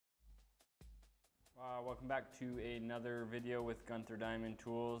Welcome back to another video with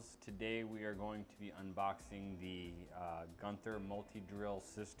Guntherdiamondtools. Today we are going to be unboxing the Gunther Multidrill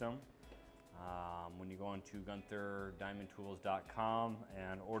System. When you go into Guntherdiamondtools.com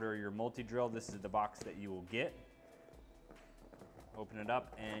and order your multi-drill, this is the box that you will get. Open it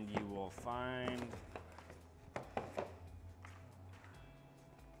up and you will find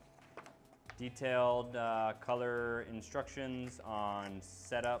detailed color instructions on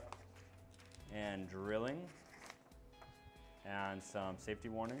setup and drilling, and some safety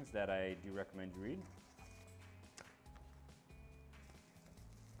warnings that I do recommend you read.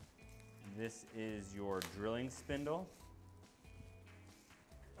 This is your drilling spindle.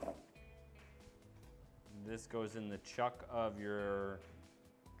 This goes in the chuck of your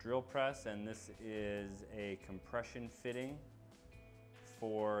drill press, and this is a compression fitting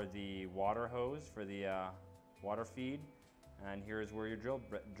for the water hose, for the water feed. And here's where your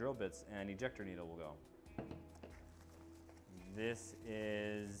drill bits and ejector needle will go. This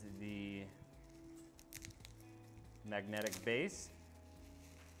is the magnetic base.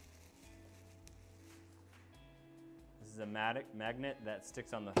 This is a magnet that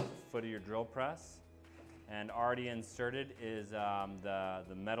sticks on the foot of your drill press. And already inserted is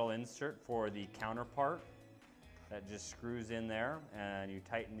the metal insert for the counterpart that just screws in there, and you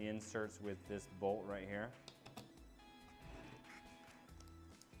tighten the inserts with this bolt right here.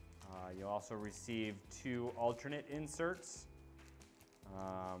 You'll also receive two alternate inserts,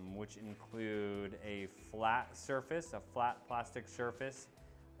 which include a flat surface, a flat plastic surface,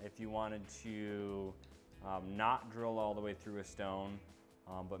 if you wanted to not drill all the way through a stone,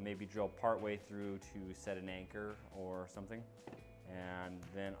 but maybe drill part way through to set an anchor or something. And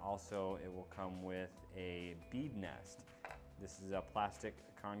then also it will come with a bead nest. This is a plastic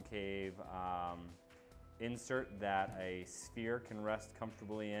concave insert that a sphere can rest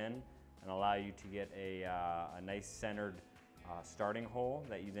comfortably in and allow you to get a nice centered starting hole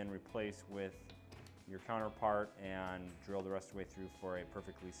that you then replace with your counterpart and drill the rest of the way through for a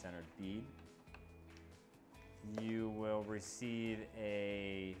perfectly centered bead. You will receive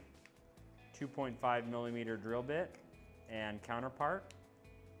a 2.5 millimeter drill bit and counterpart.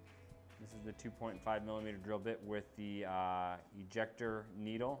 This is the 2.5 millimeter drill bit with the ejector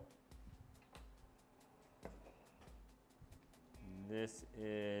needle. This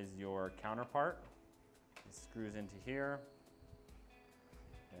is your counterpart. It screws into here,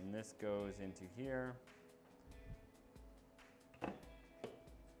 and this goes into here.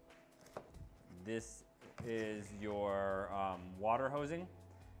 This is your water hosing.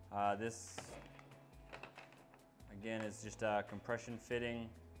 This, again, is just a compression fitting.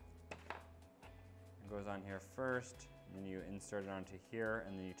 It goes on here first, and then you insert it onto here,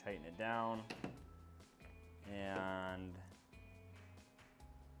 and then you tighten it down. And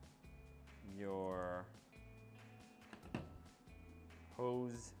your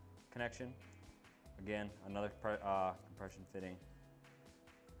hose connection, again, another compression fitting.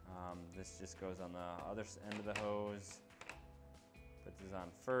 This just goes on the other end of the hose. Put this on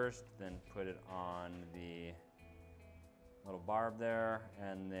first, then put it on the little barb there,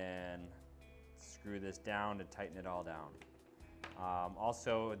 and then screw this down to tighten it all down.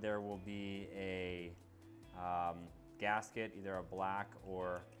 Also, there will be a gasket, either a black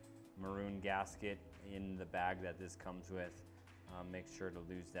or maroon gasket in the bag that this comes with. Make sure to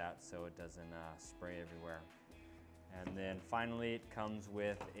lose that so it doesn't spray everywhere. And then finally it comes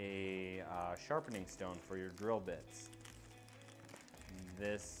with a sharpening stone for your drill bits.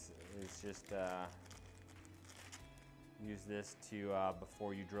 This is just, use this to,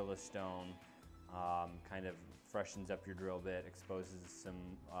 before you drill a stone, kind of freshens up your drill bit, exposes some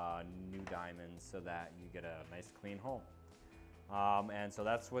new diamonds so that you get a nice clean hole. And so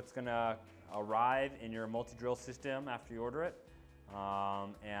that's what's gonna arrive in your multi-drill system after you order it.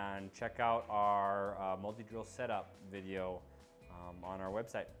 And check out our multi-drill setup video on our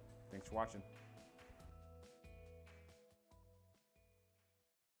website. Thanks for watching.